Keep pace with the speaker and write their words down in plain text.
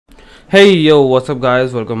Hey yo, what's up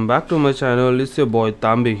guys, welcome back to my channel. It's your boy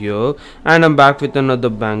Thambe here and I'm back with another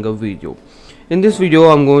banger video. In this video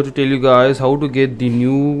I'm going to tell you guys how to get the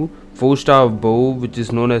new 4-star bow which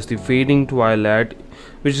is known as the Fading Twilight,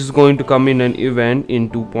 which is going to come in an event in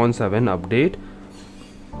 2.7 update.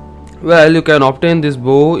 Well, you can obtain this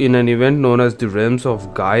bow in an event known as the Realms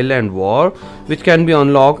of Guile and War, which can be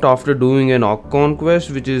unlocked after doing an Occon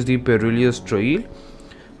quest, which is the Perilous Trail.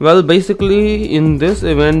 Well, basically in this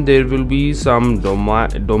event there will be some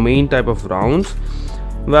domain type of rounds.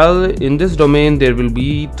 Well, in this domain there will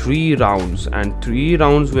be 3 rounds and 3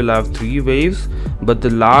 rounds will have 3 waves, but the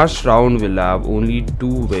last round will have only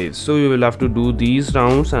 2 waves. So you will have to do these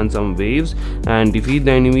rounds and some waves and defeat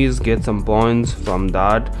the enemies, get some points from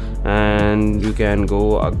that, and you can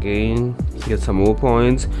go again, get some more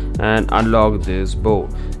points and unlock this bow.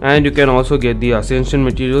 And you can also get the ascension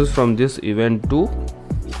materials from this event too.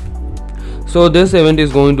 So this event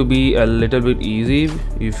is going to be a little bit easy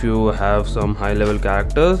if you have some high level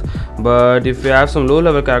characters, but if you have some low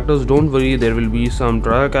level characters, don't worry, there will be some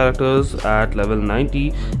trial characters at level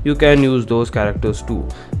 90. You can use those characters too,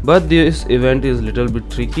 but this event is a little bit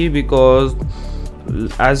tricky because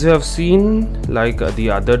as you have seen, like the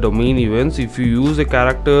other domain events, if you use a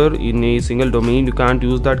character in a single domain, you can't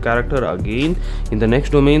use that character again in the next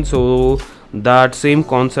domain. So that same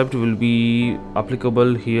concept will be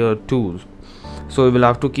applicable here too. So you will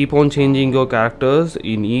have to keep on changing your characters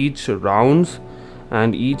in each rounds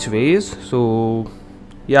and each ways. So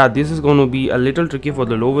yeah, this is going to be a little tricky for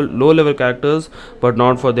the low level characters, but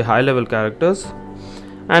not for the high level characters.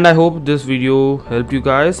 And I hope this video helped you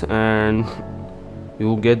guys and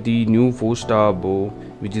you get the new 4-star bow,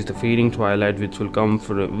 which is the Fading Twilight, which will come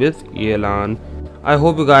with Yelan. I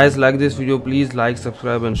hope you guys like this video. Please like,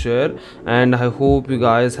 subscribe and share, and I hope you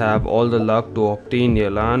guys have all the luck to obtain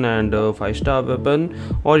Yelan and a 5-star weapon,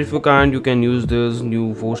 or if you can't, you can use this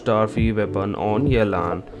new 4-star free weapon on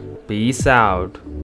Yelan. Peace out.